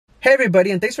Hey everybody,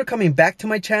 and thanks for coming back to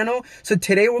my channel. So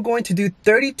today we're going to do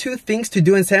 32 things to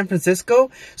do in San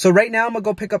Francisco. So right now I'm gonna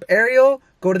go pick up Ariel,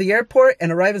 go to the airport,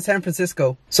 and arrive in San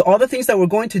Francisco. So all the things that we're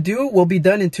going to do will be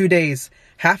done in 2 days.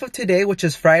 Half of today, which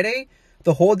is Friday,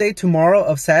 the whole day tomorrow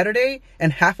of Saturday,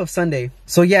 and half of Sunday.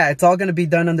 So yeah, it's all gonna be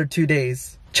done under 2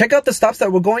 days. Check out the stops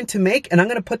that we're going to make, and I'm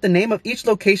gonna put the name of each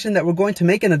location that we're going to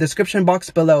make in the description box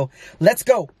below. Let's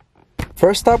go!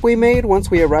 First stop we made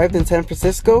once we arrived in San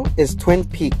Francisco is Twin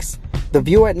Peaks. The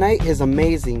view at night is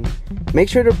amazing. Make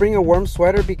sure to bring a warm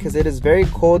sweater because it is very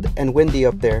cold and windy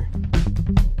up there.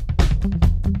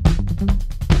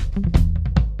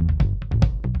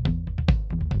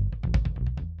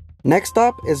 Next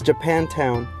stop is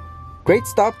Japantown. Great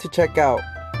stop to check out.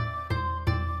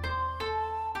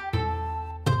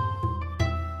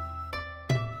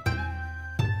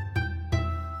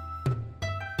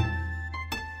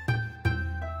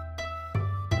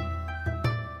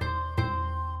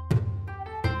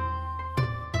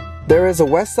 There is a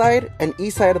west side and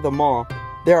east side of the mall.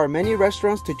 There are many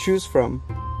restaurants to choose from.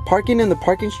 Parking in the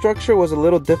parking structure was a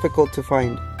little difficult to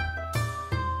find.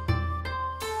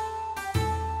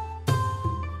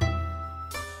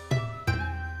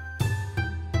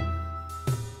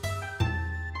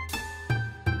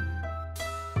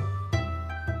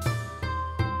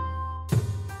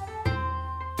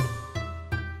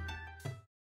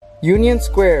 Union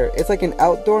Square is like an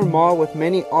outdoor mall with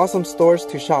many awesome stores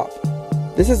to shop.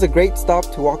 This is a great stop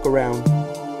to walk around.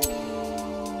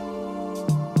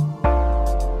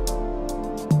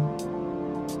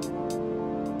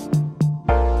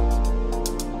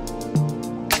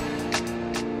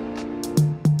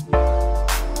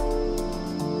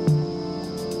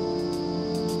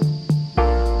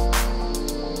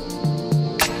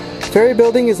 Ferry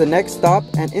Building is the next stop,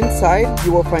 and inside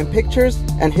you will find pictures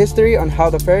and history on how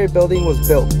the Ferry Building was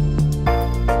built.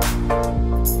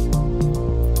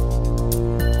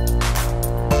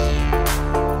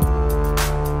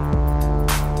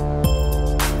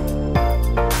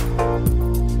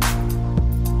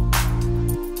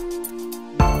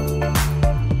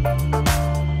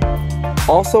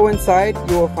 Also inside,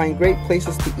 you will find great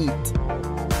places to eat.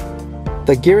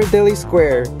 The Ghirardelli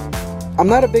Square. I'm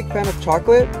not a big fan of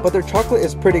chocolate, but their chocolate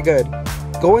is pretty good.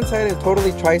 Go inside and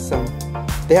totally try some.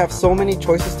 They have so many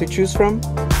choices to choose from.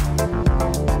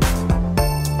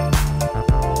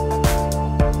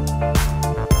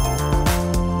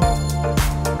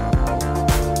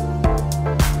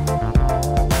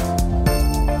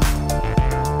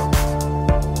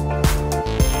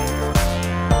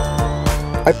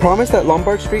 I promise that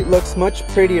Lombard Street looks much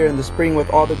prettier in the spring with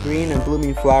all the green and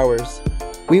blooming flowers.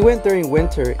 We went during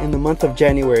winter in the month of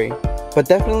January, but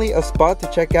definitely a spot to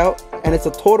check out, and it's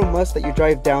a total must that you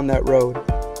drive down that road.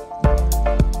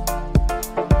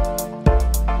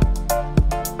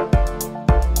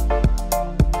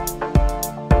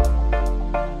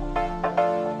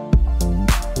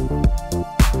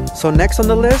 So next on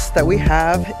the list that we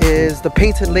have is the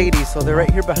Painted Ladies. So they're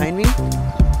right here behind me.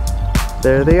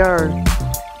 There they are.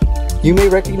 You may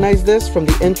recognize this from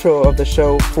the intro of the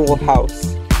show Full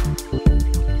House.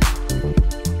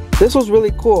 This was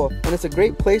really cool, and it's a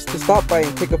great place to stop by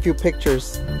and take a few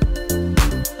pictures.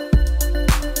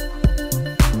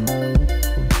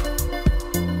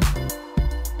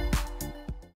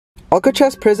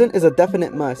 Alcatraz Prison is a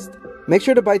definite must. Make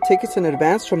sure to buy tickets in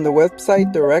advance from the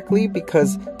website directly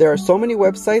because there are so many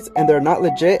websites and they're not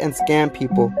legit and scam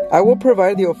people. I will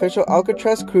provide the official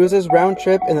Alcatraz Cruises round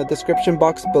trip in the description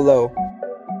box below.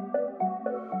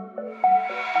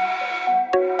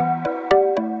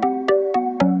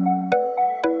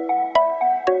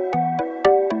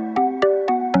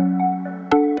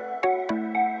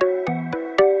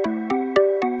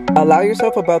 Allow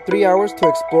yourself about 3 hours to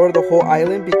explore the whole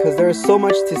island because there is so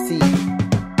much to see.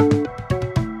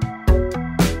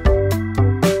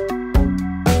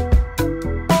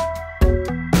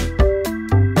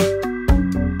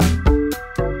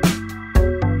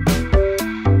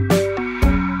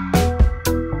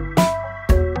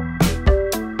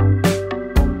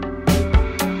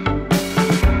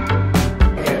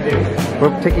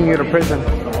 We're taking you to prison.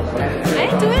 I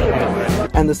ain't doing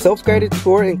it. And the self-guided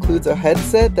tour includes a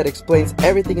headset that explains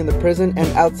everything in the prison and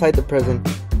outside the prison,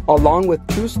 along with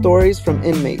true stories from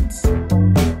inmates.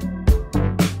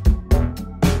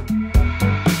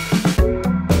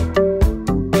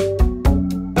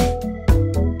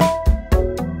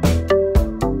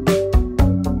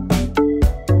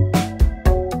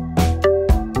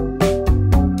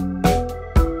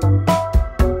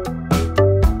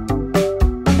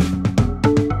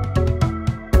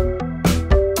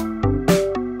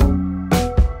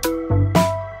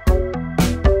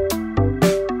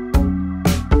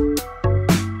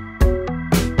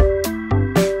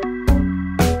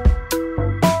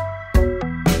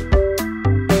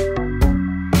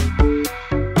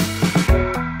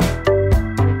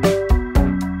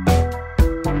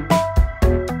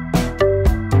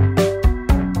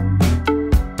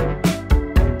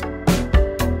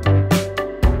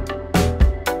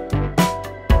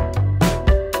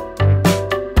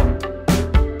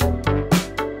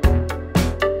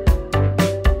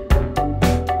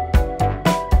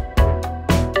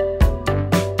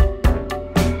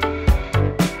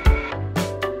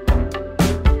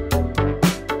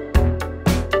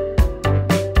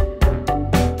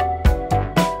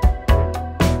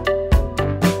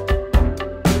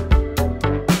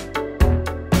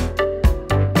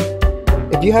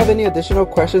 If you have any additional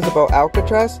questions about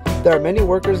Alcatraz, there are many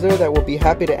workers there that will be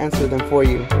happy to answer them for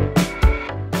you.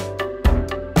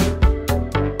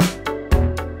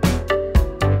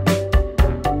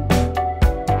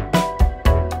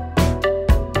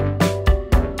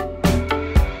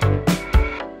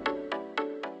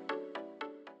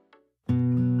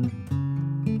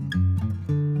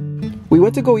 We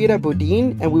went to go eat at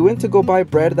Boudin, and we went to go buy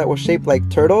bread that was shaped like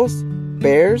turtles,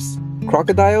 bears,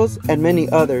 crocodiles, and many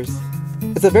others.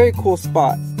 It's a very cool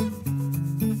spot.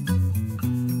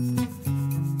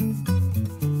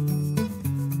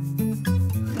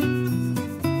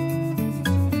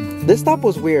 This stop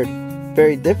was weird,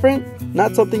 very different,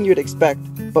 not something you'd expect,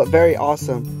 but very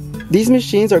awesome. These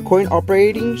machines are coin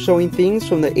operating, showing things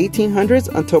from the 1800s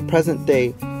until present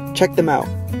day. Check them out.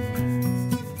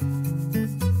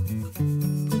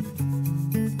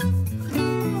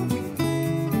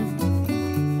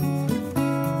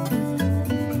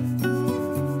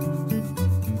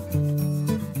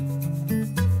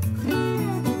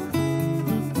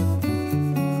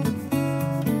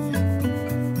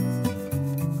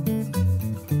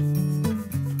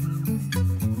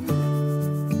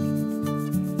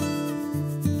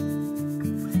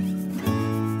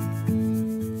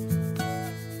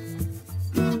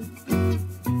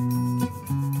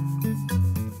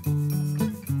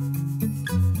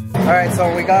 Alright,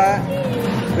 so we got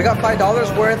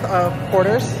 $5 worth of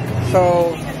quarters,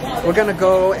 so we're gonna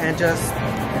go and just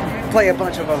play a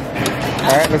bunch of them.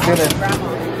 Alright, let's do this.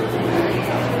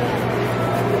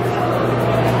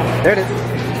 There it is.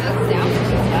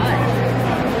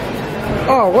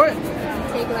 Oh, what?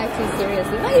 Take life too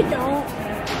seriously. No, you don't.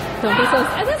 Don't be so.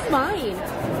 That's mine.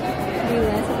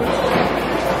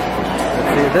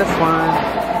 Let's see this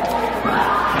one.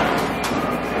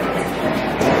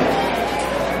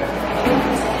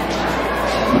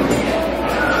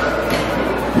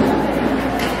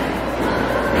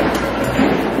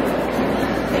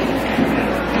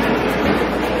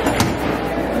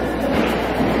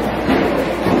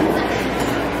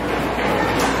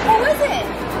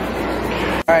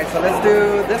 Alright, so let's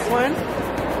do this one.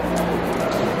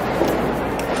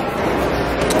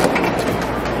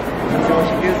 Let's see what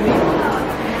she gives me.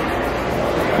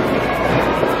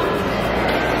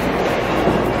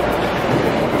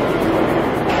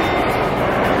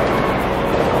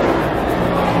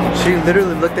 She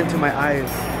literally looked into my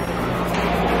eyes.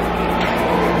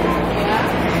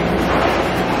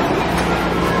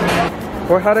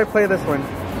 Or how do I play this one?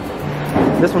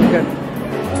 This one's good.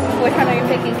 Which one are you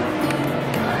picking?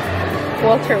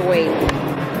 Walter Wade.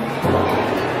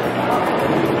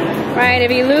 Right, if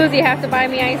you lose, you have to buy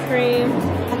me ice cream.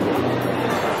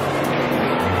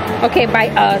 Okay, buy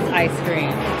us ice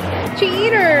cream.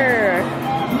 Cheater!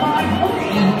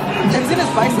 Is it his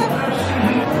bicep?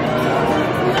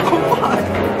 Oh my!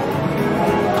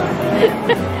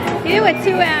 You do it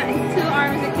two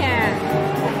arms you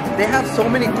can. They have so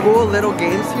many cool little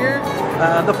games here.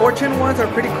 The fortune ones are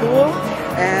pretty cool.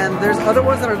 And there's other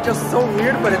ones that are just so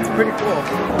weird, but it's pretty cool.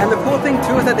 And the cool thing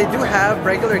too is that they do have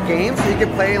regular games, so you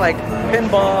can play like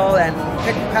pinball and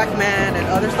Pac-Man and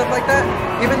other stuff like that,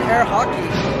 even air hockey.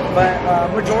 But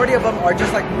majority of them are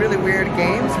just like really weird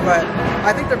games, but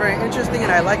I think they're very interesting,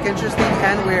 and I like interesting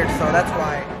and weird, so that's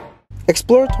why.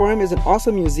 Exploratorium is an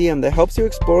awesome museum that helps you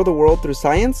explore the world through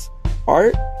science,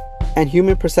 art, and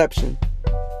human perception.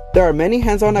 There are many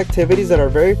hands-on activities that are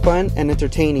very fun and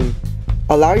entertaining.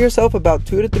 Allow yourself about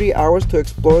 2 to 3 hours to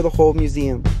explore the whole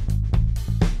museum.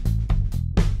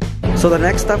 So the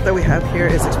next stop that we have here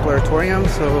is Exploratorium,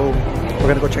 so we're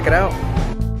gonna go check it out.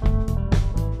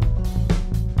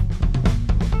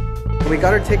 We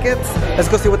got our tickets. Let's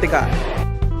go see what they got.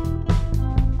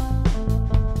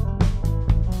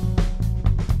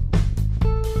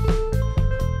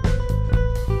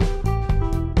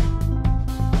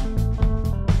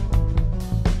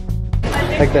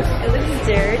 Like this. It looks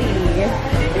dirty.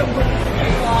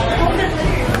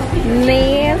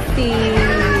 Nasty.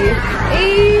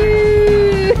 Ew.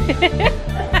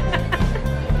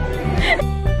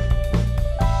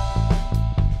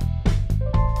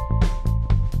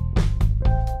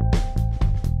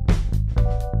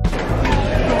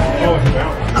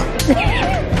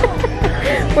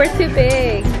 We're too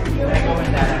big.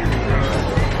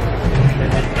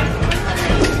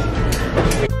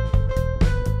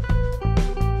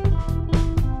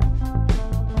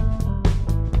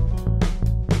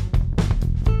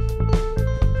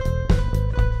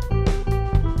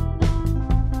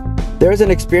 There is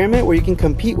an experiment where you can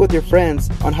compete with your friends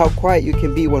on how quiet you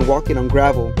can be when walking on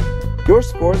gravel. Your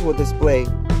scores will display.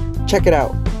 Check it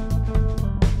out.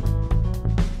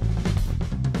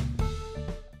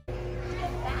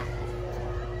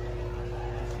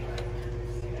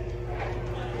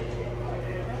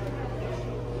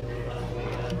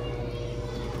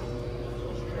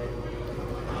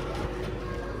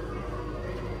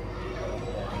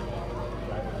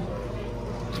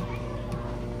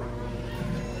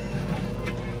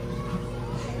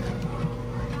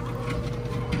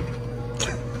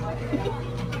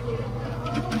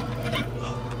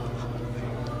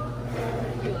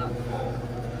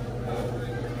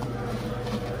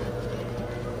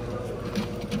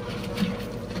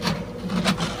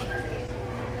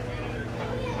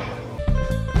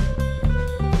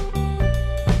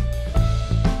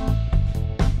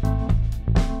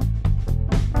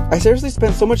 I seriously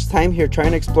spent so much time here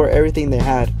trying to explore everything they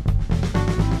had.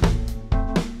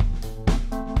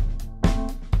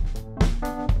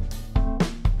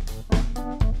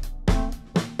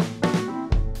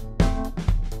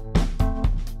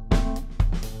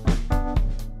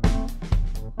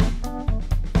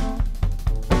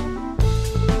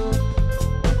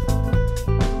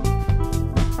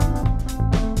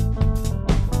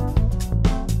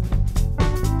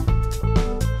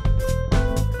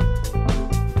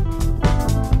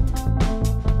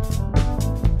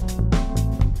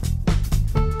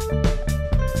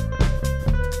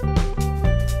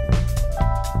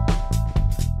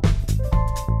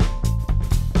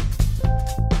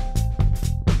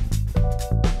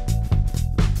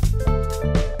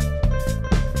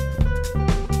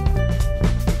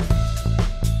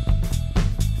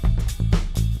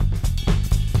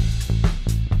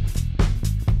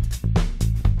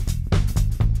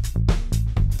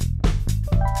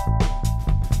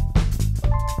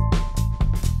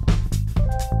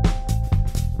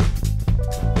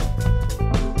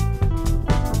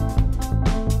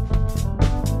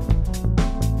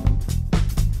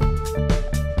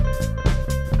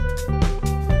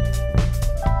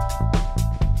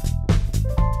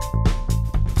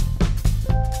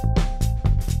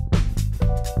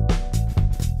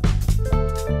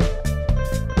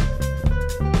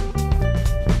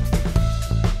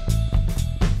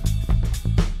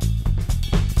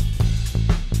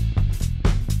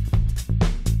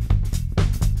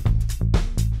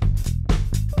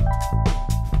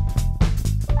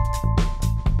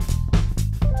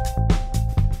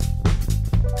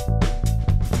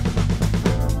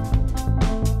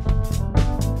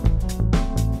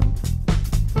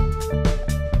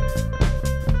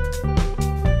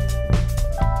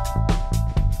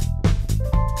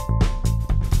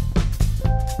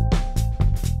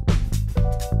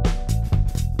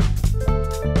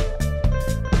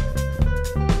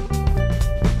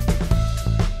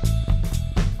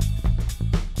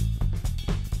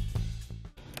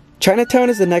 Chinatown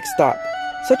is the next stop.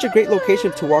 Such a great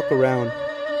location to walk around.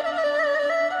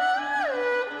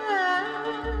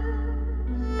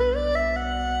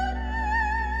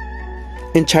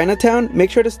 In Chinatown,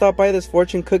 make sure to stop by this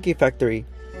fortune cookie factory.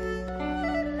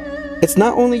 It's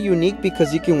not only unique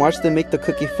because you can watch them make the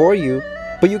cookie for you,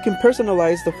 but you can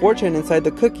personalize the fortune inside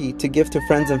the cookie to give to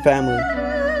friends and family.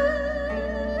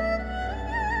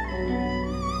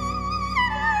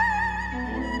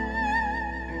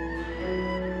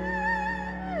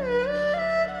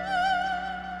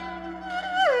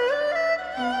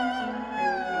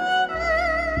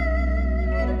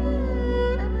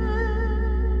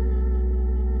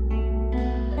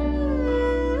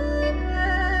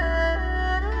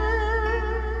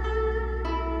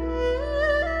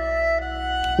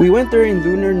 We went during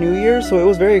Lunar New Year, so it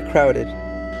was very crowded.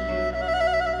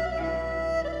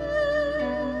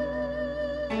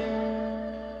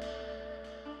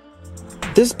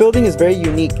 This building is very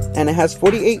unique and it has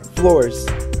 48 floors.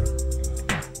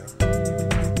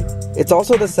 It's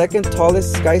also the second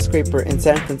tallest skyscraper in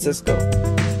San Francisco.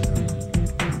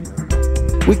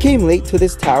 We came late to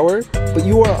this tower, but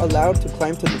you are allowed to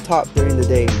climb to the top during the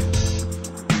day.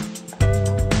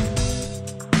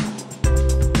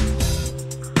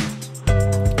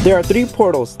 There are 3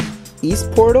 portals: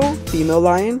 East Portal, Female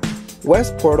Lion;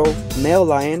 West Portal, Male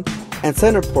Lion; and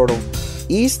Center Portal.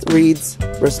 East reads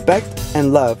Respect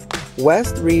and Love.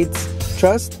 West reads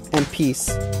Trust and Peace.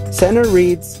 Center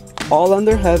reads All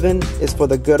under heaven is for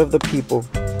the good of the people.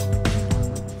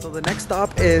 So the next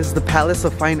stop is the Palace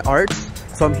of Fine Arts.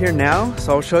 So I'm here now,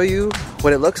 so I'll show you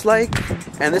what it looks like,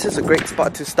 and this is a great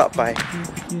spot to stop by.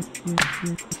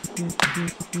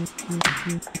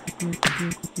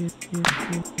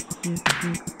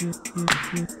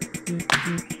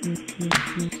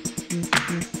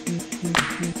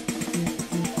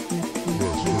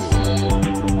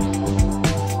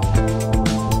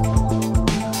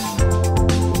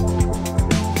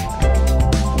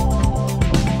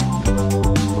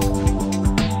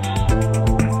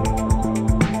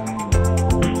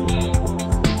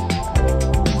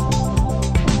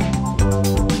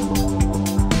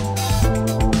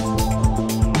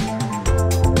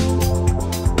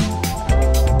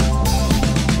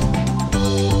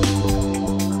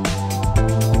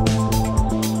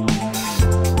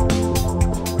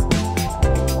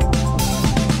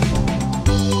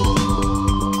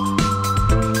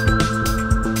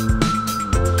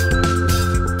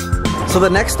 So the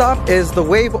next stop is the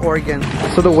wave organ.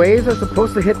 So the waves are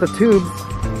supposed to hit the tubes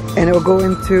and it will go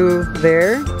into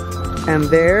there and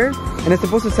there and it's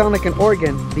supposed to sound like an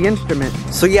organ, the instrument.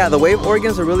 So yeah, the wave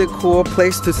organ's a really cool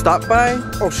place to stop by.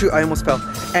 Oh shoot, I almost fell.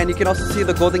 And you can also see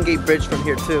the Golden Gate Bridge from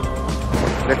here too.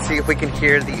 Let's see if we can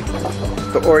hear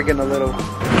the organ a little.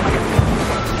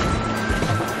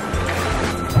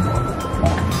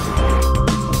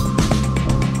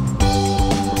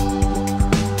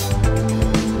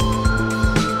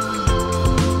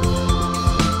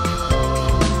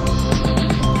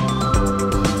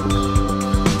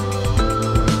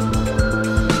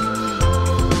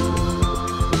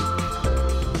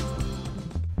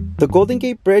 The Golden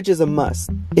Gate Bridge is a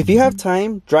must. If you have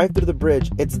time, drive through the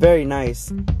bridge. It's very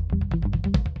nice.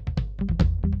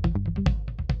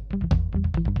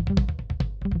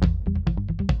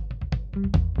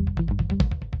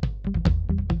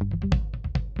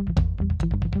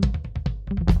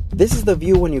 This is the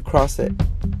view when you cross it.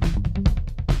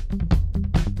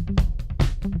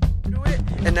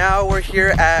 And now we're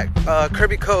here at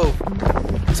Kirby Cove.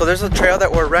 So there's a trail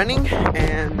that we're running,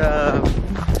 and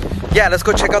yeah, let's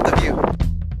go check out the view.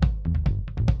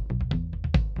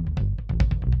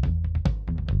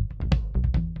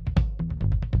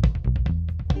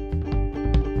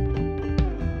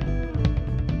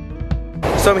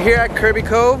 So I'm here at Kirby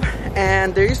Cove,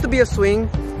 and there used to be a swing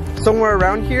somewhere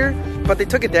around here, but they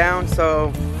took it down,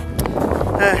 so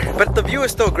but the view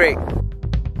is still great.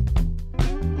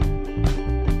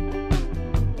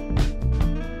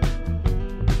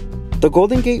 The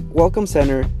Golden Gate Welcome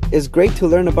Center is great to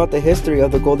learn about the history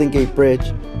of the Golden Gate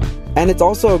Bridge, and it's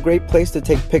also a great place to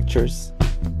take pictures.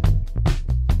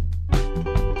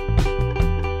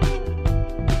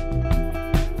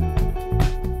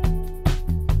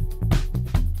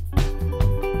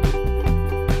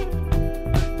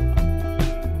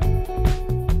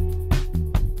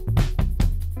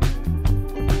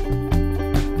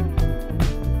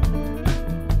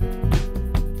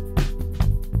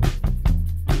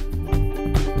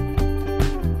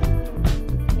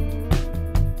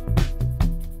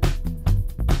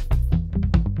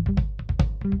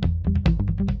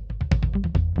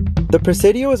 The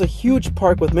Presidio is a huge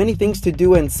park with many things to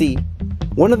do and see.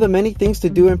 One of the many things to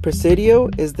do in Presidio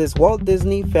is this Walt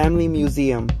Disney Family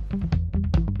Museum.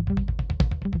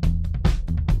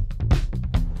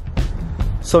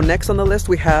 So next on the list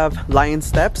we have Lyon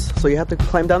steps. So you have to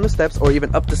climb down the steps or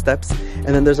even up the steps,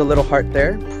 and then there's a little heart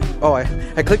there. Oh,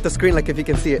 I clicked the screen like if you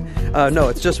can see it. No,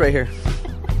 it's just right here.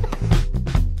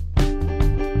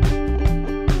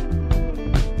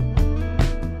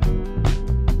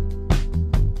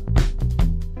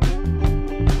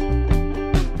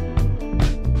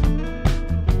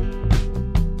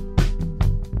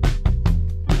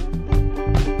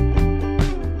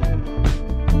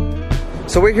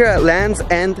 So we're here at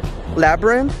End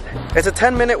Labyrinth. It's a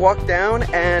 10-minute walk down,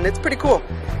 and it's pretty cool.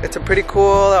 It's a pretty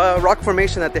cool rock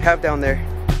formation that they have down there.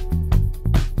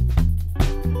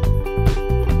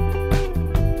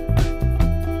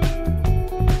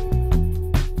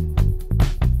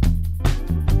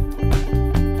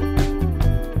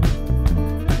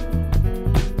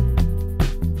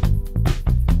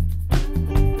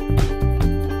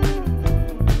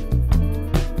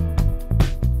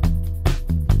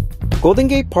 Golden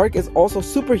Gate Park is also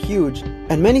super huge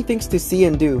and many things to see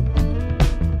and do.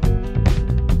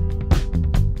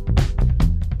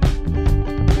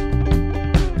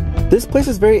 This place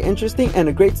is very interesting and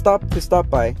a great stop to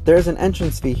stop by. There is an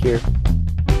entrance fee here.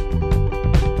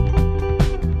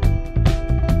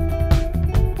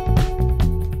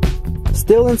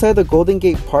 Still inside the Golden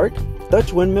Gate Park,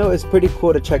 Dutch Windmill is pretty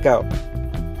cool to check out.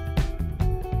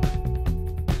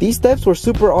 These steps were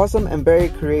super awesome and very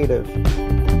creative.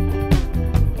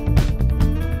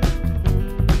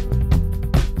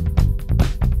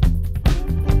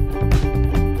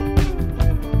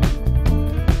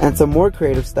 And some more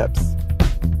creative steps.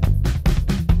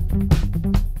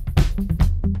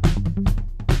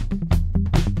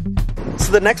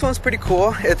 So the next one's pretty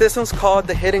cool. This one's called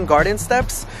the Hidden Garden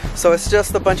Steps. So it's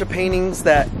just a bunch of paintings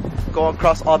that go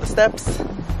across all the steps.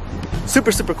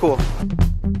 Super, super cool.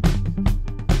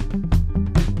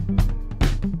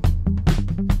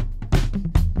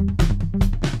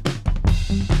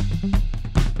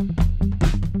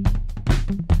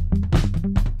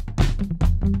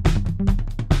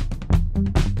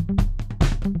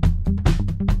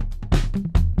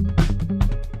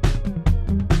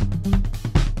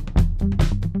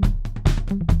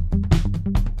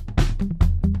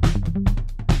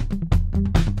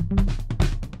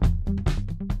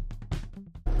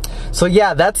 So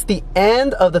yeah, that's the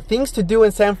end of the things to do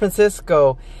in San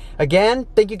Francisco. Again,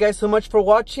 thank you guys so much for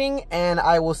watching, and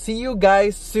I will see you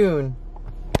guys soon.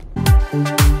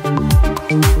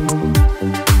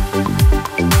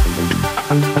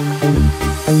 Bye.